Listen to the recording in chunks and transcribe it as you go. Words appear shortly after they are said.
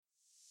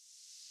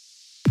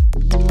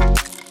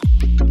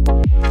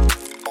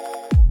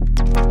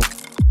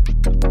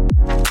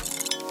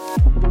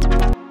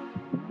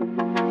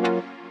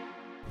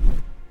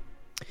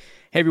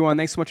Hey everyone,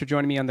 thanks so much for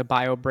joining me on the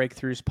Bio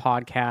Breakthroughs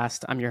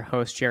podcast. I'm your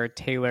host, Jared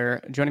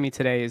Taylor. Joining me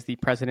today is the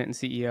president and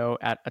CEO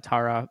at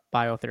Atara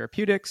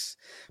Biotherapeutics,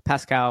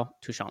 Pascal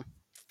Touchon.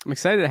 I'm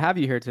excited to have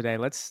you here today.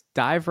 Let's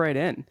dive right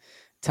in.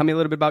 Tell me a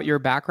little bit about your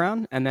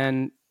background and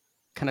then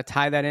kind of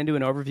tie that into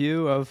an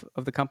overview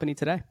of the company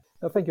today.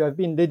 Thank you. I've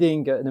been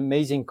leading an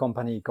amazing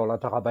company called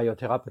Atara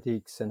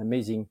Biotherapeutics, an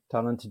amazing,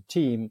 talented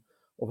team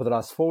over the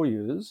last 4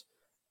 years.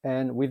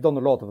 And we've done a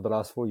lot over the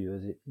last 4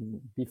 years.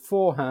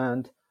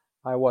 Beforehand,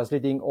 I was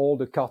leading all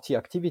the CAR-T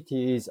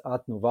activities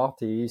at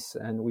Novartis.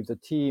 And with the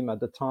team at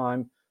the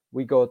time,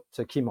 we got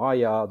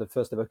Kymriah, the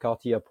first ever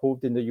CAR-T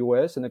approved in the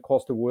US and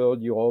across the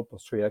world, Europe,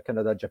 Australia,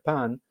 Canada,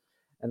 Japan.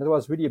 And that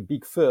was really a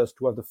big first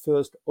to have the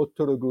first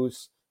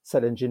autologous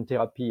cell and gene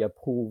therapy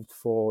approved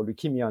for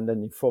leukemia and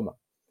then lymphoma.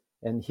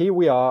 And here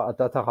we are at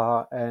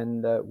Atara,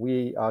 and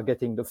we are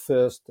getting the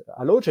first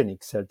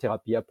allogenic cell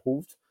therapy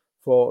approved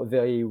for a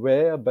very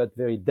rare but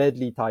very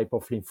deadly type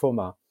of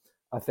lymphoma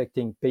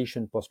affecting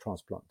patient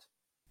post-transplant.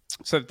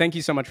 So thank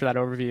you so much for that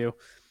overview.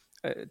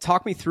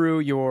 Talk me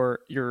through your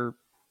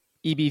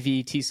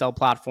EBV T-cell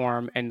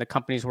platform and the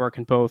company's work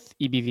in both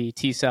EBV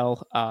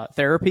T-cell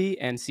therapy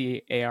and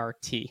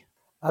CAR-T.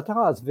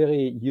 Atara has a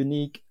very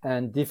unique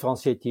and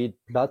differentiated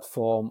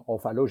platform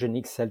of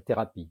allogenic cell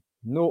therapy.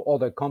 No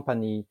other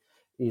company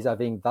is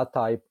having that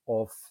type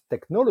of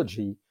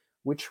technology,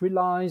 which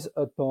relies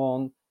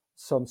upon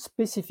some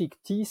specific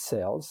T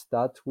cells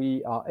that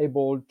we are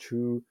able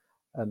to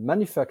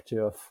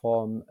manufacture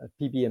from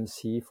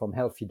PBMC, from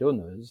healthy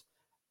donors.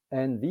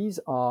 And these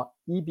are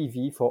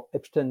EBV for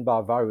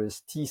Epstein-Barr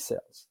virus T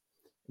cells.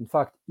 In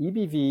fact,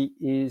 EBV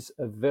is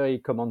a very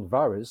common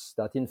virus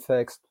that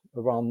infects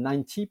around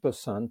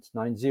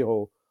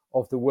 90%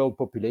 of the world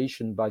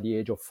population by the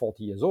age of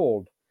 40 years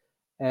old.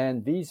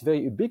 And this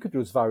very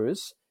ubiquitous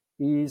virus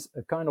is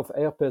a kind of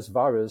herpes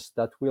virus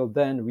that will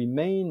then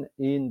remain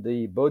in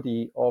the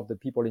body of the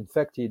people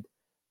infected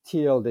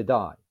till they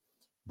die.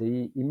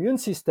 The immune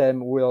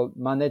system will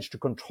manage to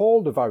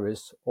control the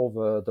virus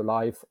over the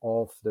life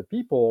of the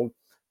people,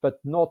 but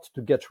not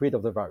to get rid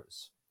of the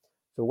virus.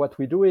 So what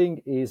we're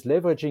doing is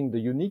leveraging the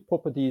unique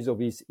properties of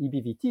these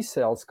EBV T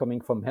cells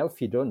coming from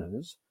healthy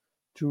donors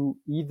to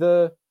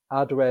either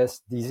address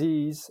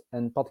disease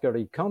and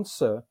particularly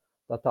cancer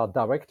that are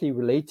directly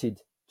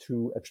related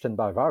to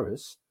Epstein-Barr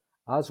virus,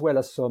 as well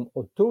as some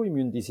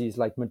autoimmune disease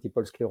like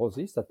multiple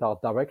sclerosis that are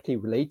directly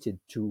related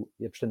to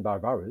Epstein-Barr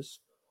virus,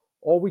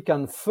 or we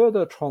can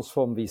further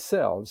transform these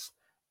cells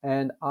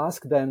and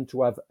ask them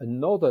to have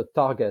another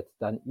target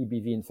than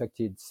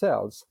EBV-infected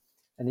cells.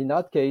 And in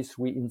that case,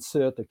 we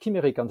insert a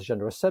chimeric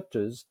antigen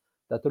receptors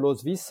that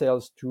allows these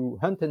cells to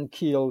hunt and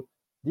kill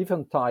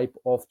different type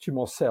of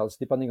tumor cells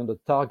depending on the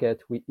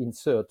target we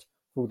insert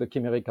through the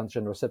chimeric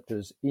antigen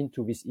receptors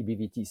into these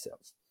EBV T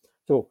cells.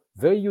 So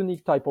very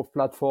unique type of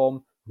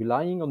platform,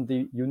 relying on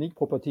the unique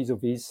properties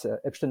of these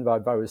Epstein-Barr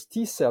virus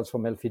T cells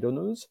from healthy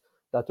donors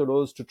that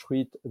allows to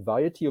treat a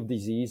variety of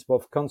disease,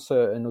 both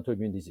cancer and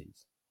autoimmune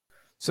disease.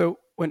 So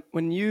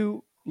when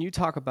you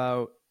talk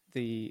about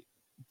the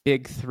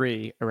big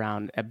three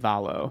around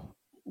Ebvallo,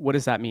 what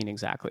does that mean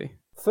exactly?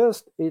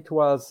 First, it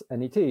was,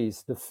 and it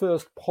is, the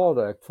first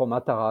product from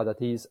Atara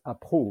that is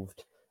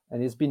approved,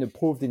 and it's been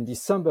approved in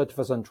December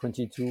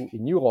 2022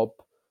 in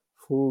Europe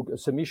through a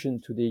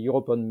submission to the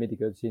European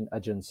Medicines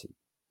Agency.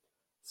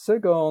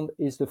 Second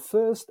is the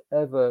first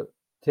ever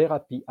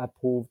therapy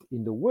approved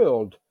in the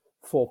world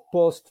for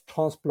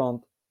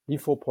post-transplant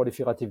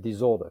lymphoproliferative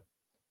disorder,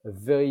 a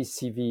very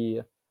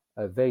severe,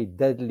 a very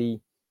deadly,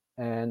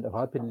 and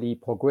rapidly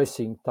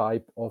progressing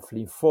type of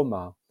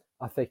lymphoma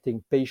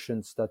affecting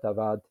patients that have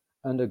had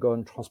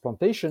undergone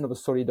transplantation of a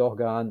solid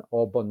organ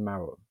or bone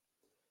marrow.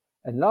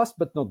 And last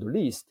but not the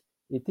least,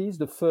 it is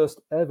the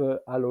first ever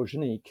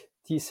allogenic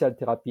T-cell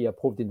therapy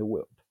approved in the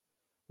world.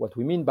 What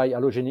we mean by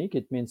allogenic,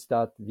 it means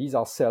that these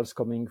are cells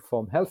coming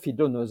from healthy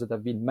donors that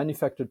have been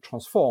manufactured,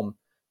 transformed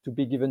to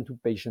be given to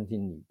patients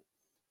in need.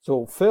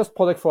 So first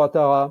product for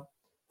Atara,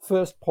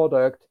 first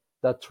product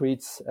that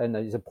treats and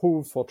is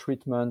approved for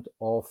treatment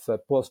of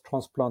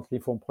post-transplant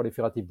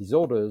lymphoproliferative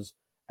disorders,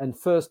 and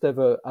first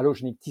ever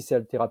allogenic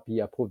T-cell therapy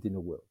approved in the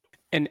world.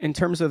 And in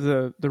terms of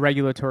the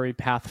regulatory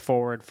path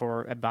forward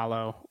for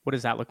Ebvallo, what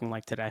is that looking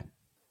like today?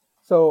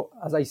 So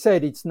as I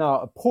said, it's now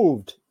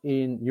approved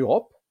in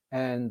Europe,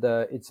 and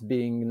it's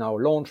being now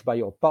launched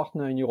by our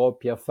partner in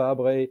Europe, Pierre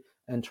Fabre,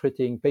 and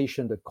treating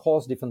patients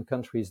across different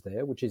countries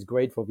there, which is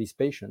great for these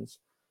patients.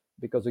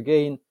 Because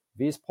again,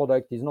 this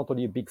product is not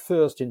only a big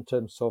first in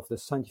terms of the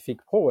scientific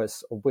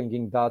prowess of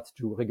bringing that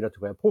to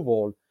regulatory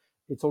approval,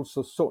 it's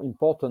also so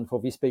important for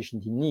these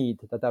patients in need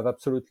that have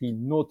absolutely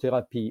no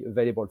therapy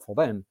available for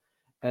them.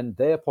 And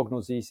their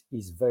prognosis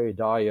is very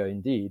dire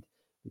indeed,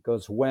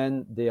 because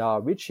when they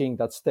are reaching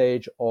that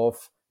stage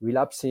of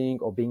relapsing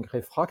or being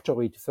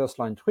refractory to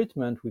first-line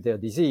treatment with their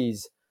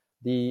disease,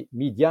 the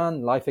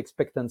median life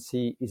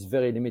expectancy is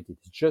very limited.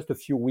 It's just a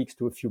few weeks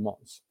to a few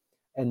months.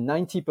 And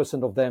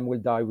 90% of them will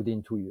die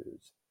within 2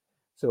 years.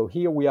 So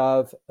here we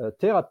have a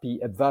therapy,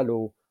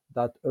 Ebvallo,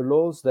 that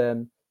allows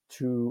them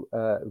to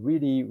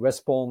really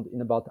respond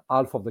in about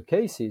half of the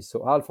cases.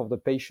 So half of the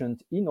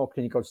patients in our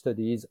clinical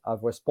studies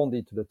have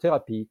responded to the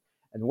therapy.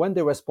 And when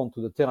they respond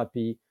to the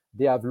therapy,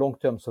 they have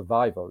long-term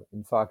survival.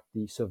 In fact,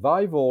 the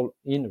survival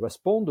in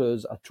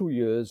responders at 2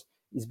 years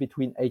is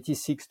between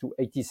 86 to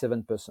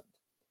 87%. So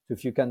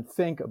if you can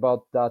think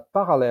about that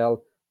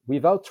parallel,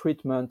 without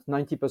treatment,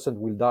 90%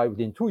 will die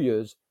within 2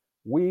 years.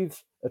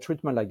 With a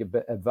treatment like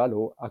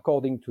Ebvallo,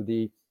 according to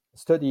the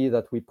study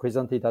that we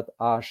presented at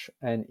ASH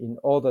and in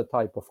other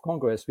type of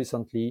congress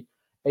recently,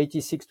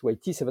 86 to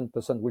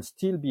 87% will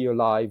still be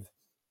alive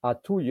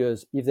at 2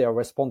 years if they are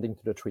responding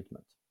to the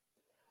treatment.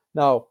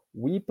 Now,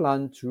 we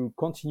plan to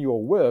continue our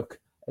work,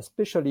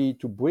 especially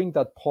to bring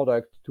that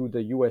product to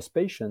the US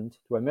patient,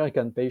 to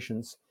American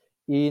patients,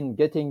 in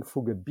getting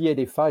through the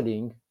BLA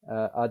filing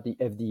at the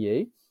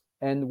FDA.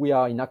 And we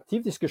are in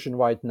active discussion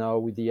right now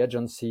with the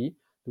agency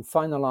to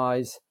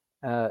finalize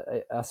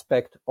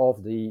aspect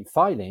of the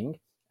filing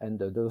and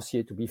the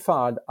dossier to be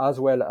filed, as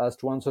well as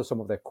to answer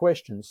some of their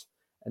questions.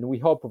 And we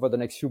hope over the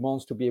next few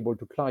months to be able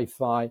to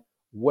clarify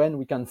when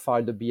we can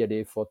file the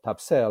BLA for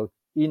Tab-cel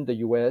in the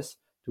US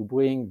to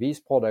bring this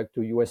product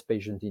to US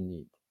patients in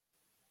need.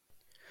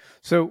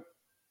 So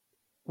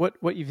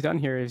what you've done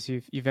here is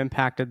you've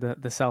impacted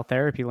the cell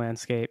therapy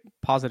landscape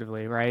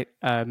positively, right?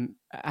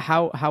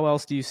 How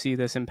else do you see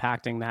this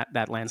impacting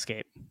that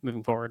landscape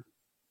moving forward?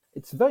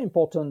 It's very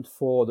important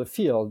for the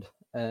field,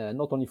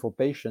 not only for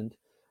patients,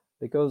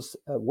 because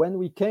when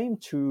we came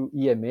to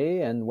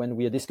EMA and when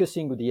we are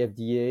discussing with the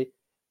FDA,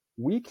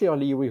 we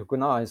clearly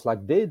recognize,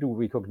 like they do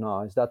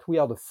recognize, that we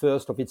are the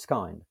first of its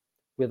kind.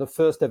 We are the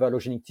first ever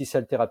allogeneic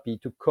T-cell therapy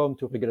to come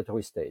to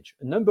regulatory stage.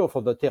 A number of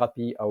other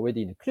therapy are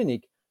already in the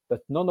clinic,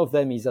 but none of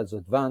them is as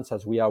advanced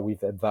as we are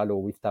with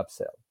Ebvallo, with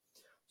Tab-cel.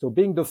 So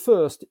being the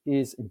first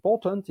is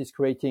important, is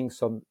creating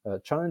some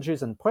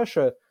challenges and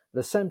pressure. At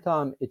the same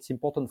time, it's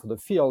important for the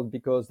field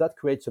because that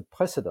creates a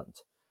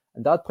precedent.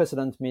 And that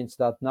precedent means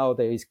that now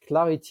there is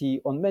clarity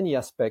on many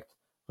aspects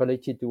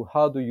related to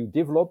how do you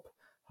develop,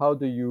 how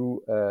do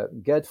you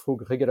get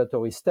through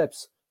regulatory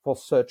steps for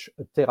such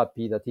a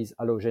therapy that is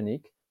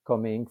allogenic,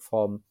 coming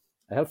from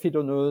healthy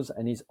donors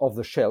and is off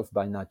the shelf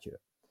by nature.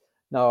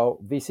 Now,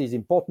 this is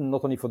important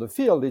not only for the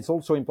field, it's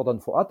also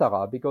important for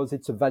Atara because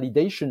it's a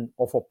validation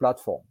of our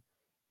platform.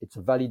 It's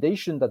a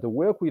validation that the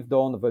work we've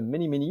done over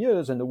many, many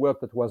years and the work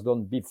that was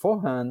done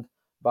beforehand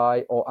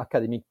by our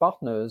academic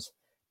partners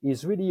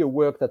is really a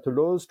work that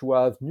allows to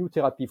have new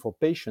therapy for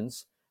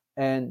patients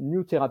and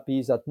new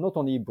therapies that not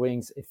only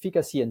brings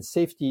efficacy and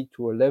safety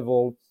to a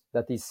level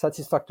that is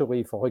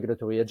satisfactory for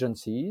regulatory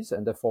agencies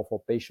and therefore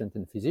for patients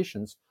and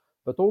physicians,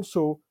 but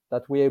also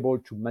that we're able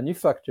to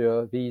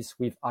manufacture these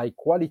with high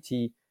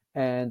quality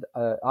and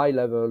a high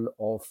level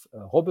of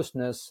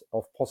robustness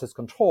of process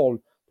control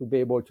to be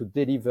able to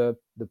deliver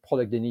the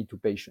product they need to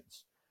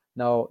patients.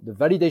 Now, the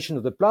validation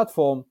of the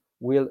platform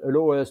will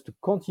allow us to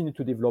continue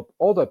to develop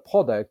other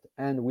products,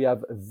 and we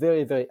have a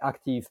very, very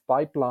active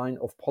pipeline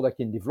of product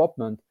in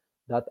development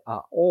that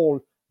are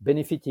all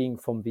benefiting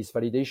from this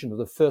validation of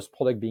the first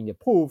product being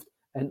approved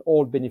and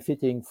all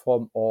benefiting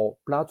from our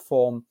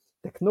platform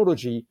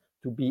technology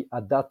to be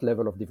at that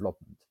level of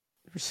development.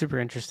 Super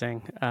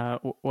interesting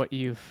what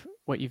you've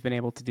been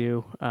able to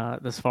do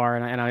thus far,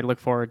 and I look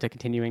forward to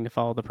continuing to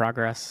follow the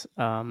progress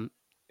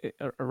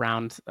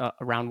around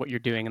what you're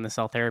doing in the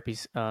cell therapy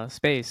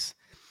space.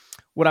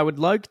 What I would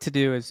like to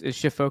do is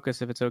shift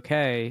focus, if it's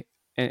okay,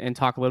 and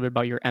talk a little bit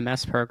about your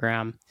MS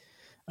program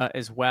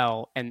as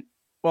well. And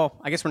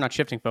well, I guess we're not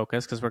shifting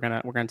focus because we're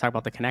gonna talk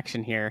about the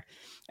connection here,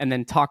 and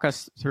then talk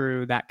us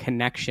through that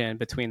connection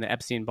between the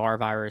Epstein-Barr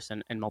virus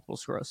and multiple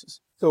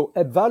sclerosis. So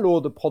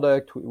Ebvallo, the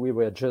product we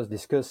were just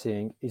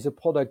discussing, is a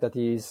product that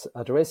is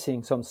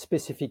addressing some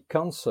specific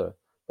cancer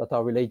that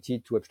are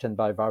related to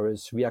Epstein-Barr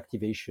virus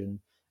reactivation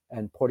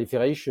and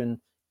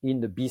proliferation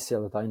in the B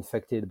cells that are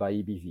infected by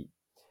EBV.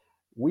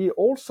 We're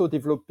also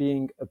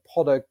developing a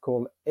product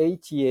called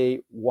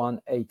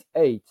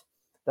ATA188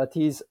 that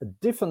is a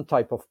different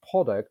type of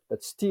product,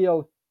 but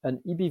still an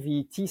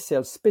EBV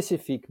T-cell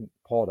specific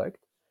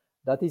product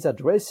that is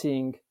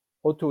addressing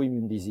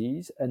autoimmune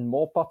disease and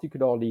more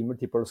particularly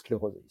multiple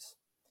sclerosis.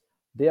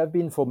 There have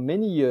been for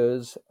many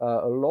years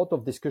a lot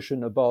of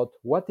discussion about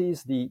what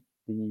is the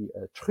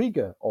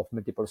trigger of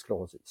multiple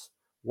sclerosis,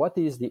 what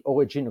is the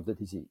origin of the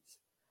disease.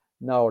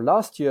 Now,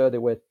 last year,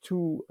 there were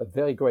two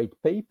very great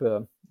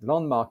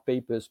landmark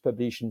papers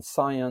published in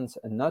Science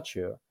and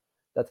Nature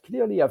that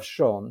clearly have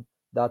shown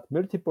that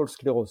multiple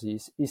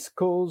sclerosis is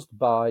caused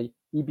by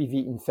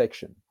EBV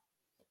infection.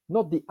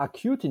 Not the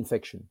acute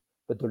infection,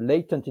 but the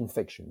latent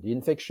infection, the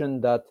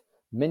infection that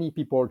many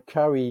people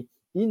carry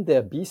in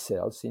their B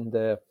cells, in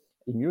their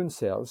immune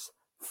cells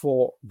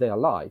for their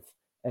life.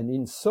 And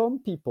in some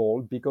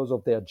people, because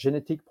of their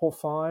genetic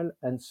profile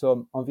and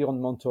some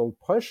environmental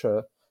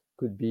pressure,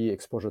 could be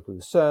exposure to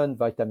the sun,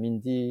 vitamin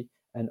D,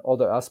 and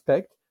other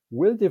aspects,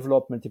 will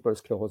develop multiple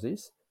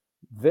sclerosis,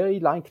 very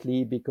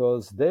likely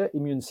because their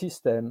immune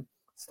system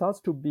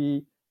starts to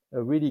be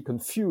really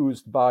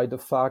confused by the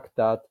fact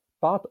that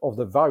part of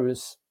the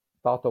virus,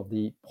 part of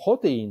the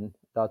protein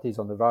that is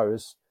on the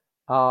virus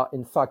are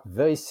in fact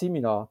very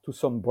similar to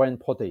some brain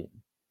protein.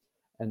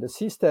 And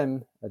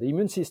the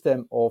immune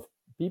system of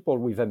people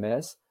with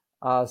MS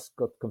has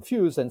got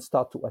confused and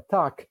start to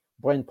attack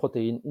brain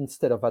protein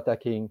instead of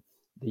attacking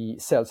the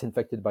cells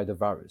infected by the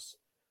virus.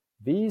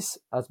 This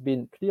has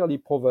been clearly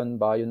proven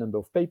by a number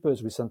of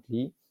papers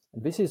recently.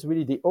 And this is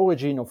really the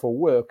origin of our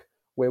work,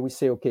 where we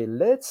say, okay,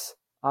 let's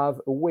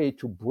have a way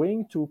to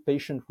bring to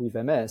patients with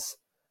MS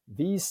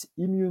this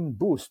immune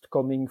boost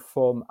coming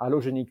from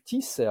allogenic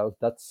T cells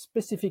that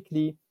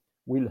specifically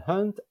will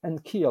hunt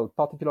and kill,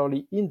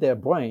 particularly in their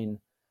brain,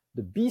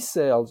 the B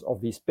cells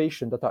of these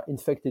patients that are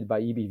infected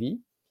by EBV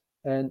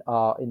and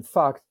are in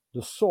fact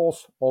the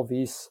source of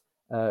this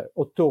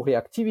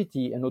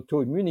autoreactivity and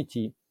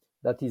autoimmunity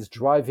that is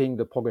driving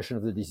the progression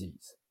of the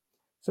disease.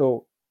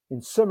 So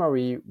in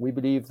summary, we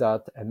believe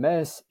that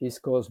MS is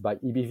caused by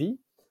EBV,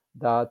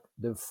 that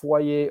the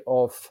foyer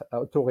of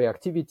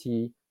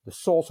autoreactivity, the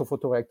source of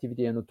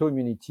autoreactivity and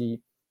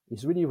autoimmunity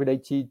is really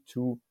related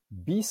to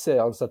B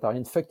cells that are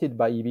infected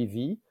by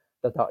EBV,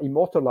 that are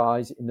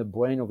immortalized in the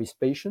brain of these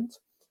patients.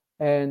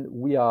 And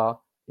we are,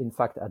 in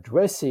fact,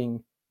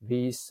 addressing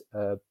this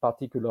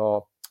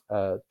particular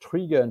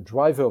trigger and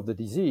driver of the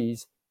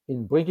disease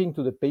in bringing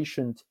to the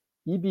patient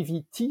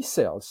EBV T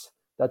cells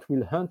that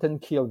will hunt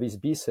and kill these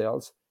B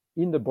cells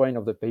in the brain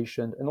of the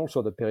patient and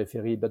also the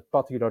periphery, but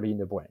particularly in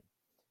the brain.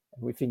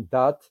 And we think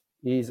that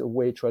is a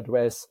way to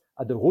address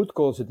at the root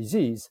cause of the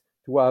disease,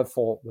 to have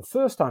for the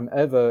first time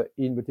ever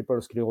in multiple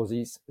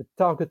sclerosis a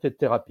targeted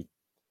therapy.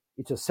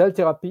 It's a cell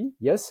therapy,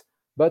 yes,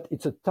 but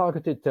it's a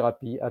targeted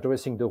therapy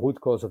addressing the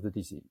root cause of the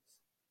disease.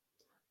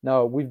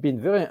 Now, we've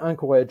been very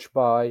encouraged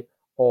by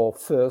our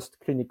first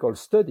clinical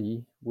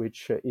study,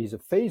 which is a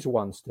phase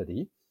 1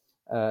 study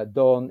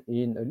done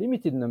in a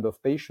limited number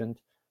of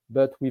patients,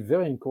 but with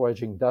very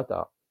encouraging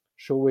data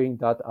showing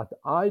that at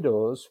high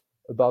dose,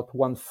 about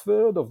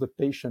 1/3 of the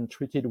patients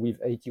treated with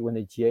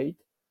AT188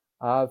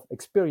 have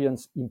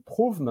experienced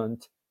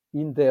improvement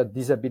in their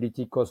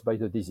disability caused by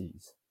the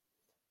disease.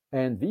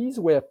 And these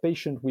were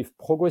patients with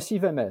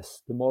progressive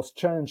MS, the most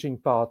challenging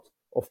part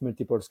of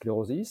multiple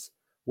sclerosis,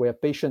 where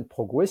patients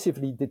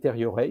progressively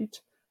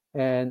deteriorate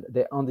and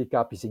their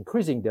handicap is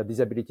increasing, their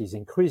disability is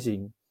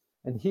increasing.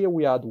 And here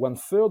we had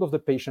 1/3 of the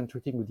patients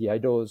treating with the high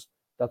dose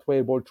that were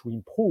able to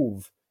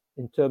improve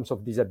in terms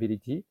of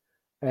disability.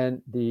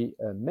 And the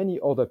many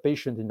other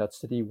patients in that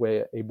study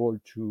were able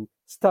to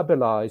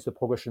stabilize the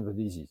progression of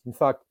the disease. In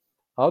fact,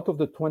 out of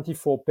the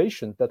 24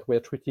 patients that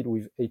were treated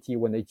with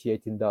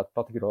AT188 in that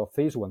particular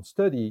phase 1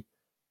 study,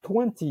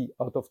 20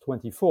 out of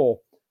 24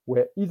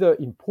 were either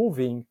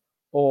improving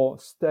or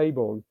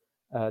stable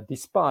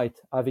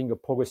despite having a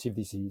progressive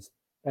disease.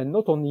 And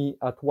not only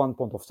at one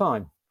point of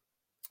time,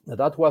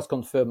 that was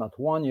confirmed at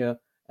 1 year,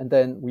 and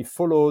then we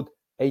followed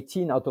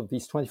 18 out of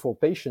these 24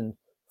 patients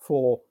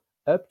for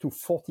up to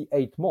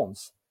 48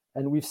 months.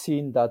 And we've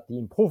seen that the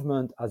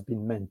improvement has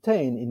been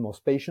maintained in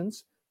most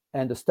patients,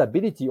 and the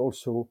stability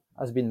also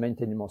has been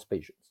maintained in most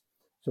patients.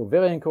 So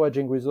very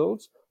encouraging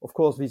results. Of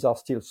course, these are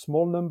still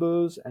small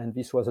numbers, and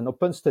this was an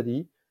open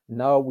study.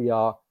 Now we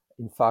are,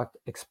 in fact,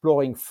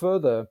 exploring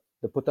further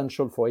the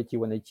potential for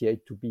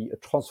AT188 to be a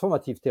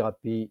transformative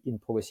therapy in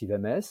progressive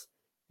MS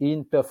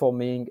in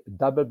performing a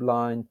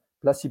double-blind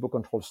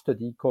placebo-controlled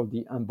study called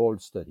the EMBOLD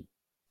study.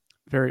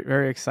 Very,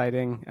 very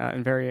exciting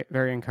and very,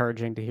 very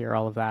encouraging to hear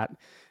all of that.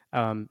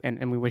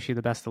 And we wish you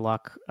the best of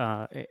luck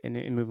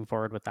in moving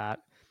forward with that.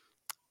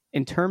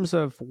 In terms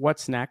of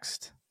what's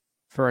next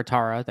for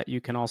Atara that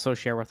you can also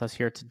share with us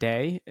here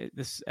today,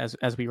 this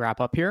as we wrap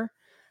up here,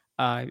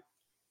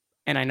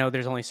 and I know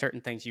there's only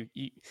certain things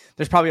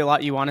there's probably a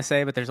lot you want to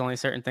say, but there's only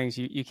certain things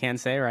you can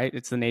say, right?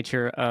 It's the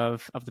nature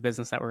of the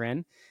business that we're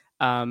in.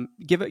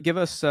 Give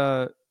us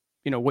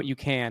what you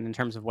can in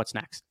terms of what's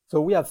next.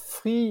 So we have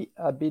three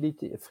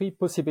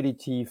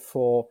possibility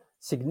for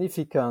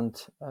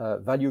significant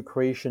value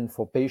creation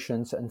for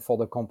patients and for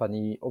the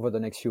company over the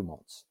next few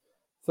months.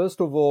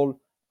 First of all,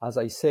 as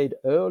I said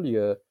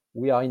earlier,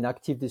 we are in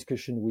active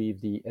discussion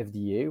with the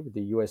FDA, with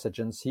the US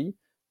agency,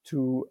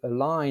 to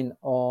align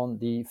on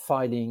the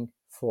filing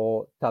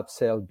for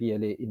tab-cel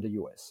BLA in the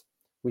US.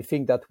 We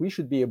think that we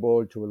should be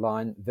able to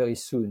align very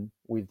soon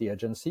with the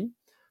agency.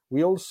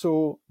 We're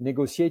also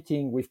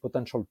negotiating with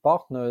potential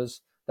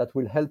partners that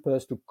will help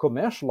us to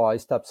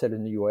commercialize tab-cel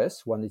in the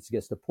US when it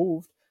gets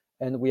approved.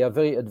 And we are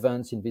very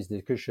advanced in this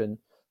discussion.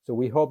 So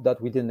we hope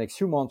that within the next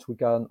few months, we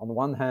can, on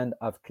one hand,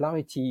 have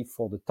clarity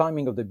for the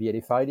timing of the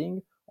BLA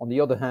filing. On the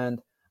other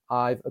hand,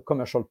 have a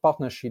commercial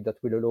partnership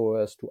that will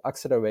allow us to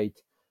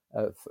accelerate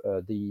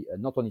the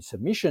not only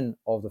submission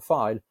of the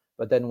file,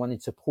 but then when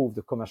it's approved,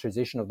 the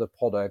commercialization of the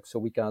product, so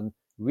we can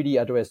really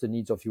address the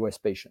needs of US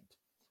patients.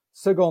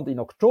 Second, in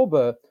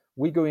October,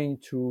 we're going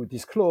to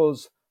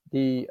disclose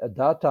the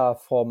data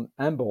from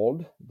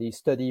EMBOLD, the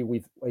study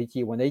with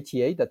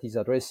AT188 that is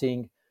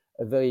addressing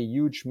a very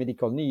huge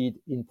medical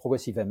need in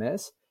progressive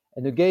MS.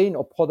 And again,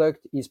 our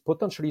product is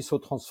potentially so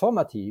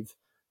transformative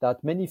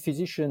that many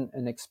physicians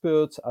and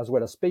experts, as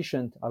well as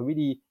patients, are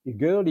really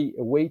eagerly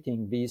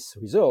awaiting these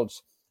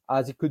results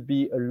as it could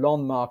be a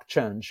landmark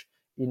change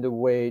in the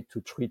way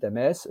to treat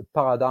MS, a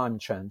paradigm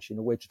change in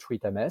the way to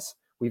treat MS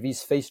with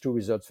these phase 2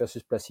 results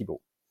versus placebo.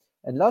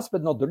 And last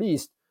but not the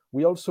least,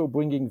 we're also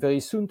bringing very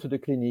soon to the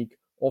clinic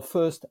our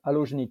first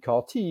allogeneic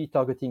CAR T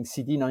targeting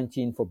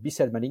CD19 for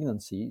B-cell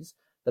malignancies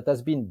that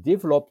has been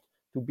developed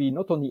to be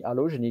not only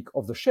allogenic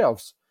off the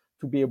shelves,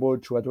 to be able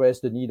to address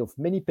the need of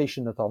many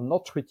patients that are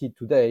not treated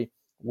today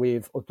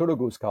with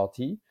autologous CAR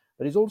T,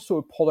 but is also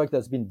a product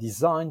that's been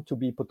designed to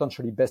be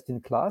potentially best in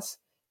class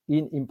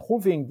in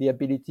improving the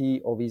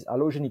ability of these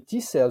allogenic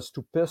T cells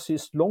to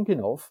persist long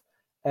enough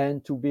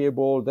and to be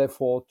able,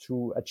 therefore,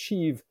 to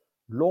achieve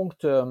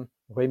long-term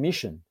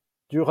remission,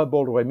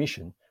 durable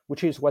remission,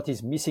 which is what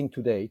is missing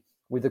today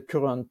with the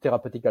current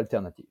therapeutic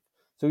alternative.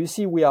 So you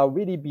see, we are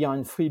really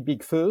behind three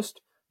big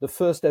first. The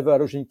first ever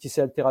allogeneic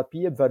T-cell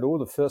therapy, Ebvallo,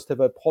 the first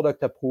ever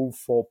product approved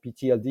for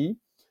PTLD.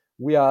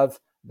 We have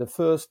the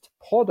first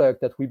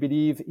product that we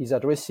believe is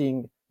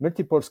addressing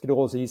multiple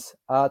sclerosis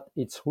at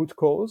its root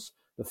cause,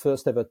 the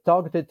first ever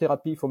targeted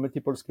therapy for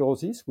multiple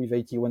sclerosis with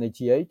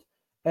AT188.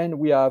 And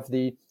we have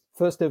the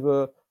first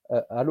ever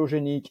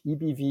allogeneic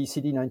EBV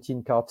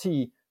CD19 CAR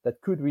T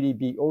that could really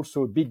be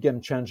also a big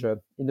game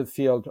changer in the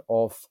field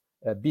of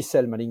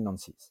B-cell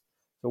malignancies.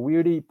 So we're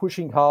really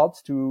pushing hard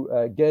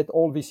to get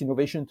all this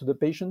innovation to the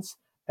patients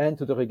and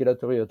to the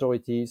regulatory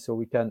authorities so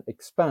we can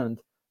expand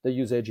the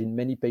usage in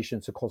many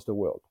patients across the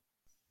world.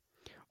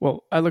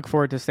 Well, I look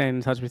forward to staying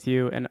in touch with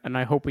you, and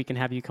I hope we can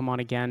have you come on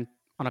again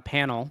on a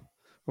panel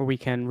where we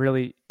can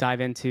really dive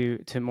into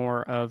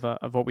more of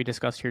what we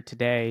discussed here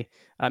today,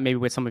 maybe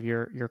with some of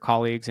your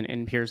colleagues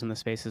and peers in the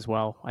space as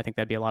well. I think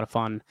that'd be a lot of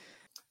fun.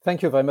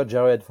 Thank you very much,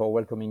 Jared, for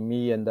welcoming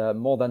me, and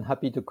more than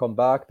happy to come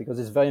back because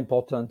it's very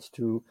important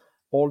to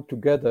all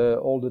together,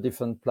 all the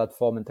different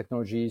platforms and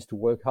technologies to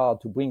work hard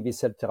to bring these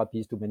cell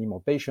therapies to many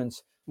more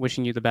patients.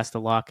 Wishing you the best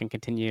of luck and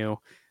continue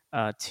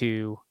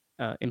to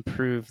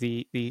improve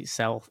the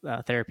cell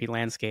therapy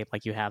landscape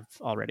like you have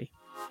already.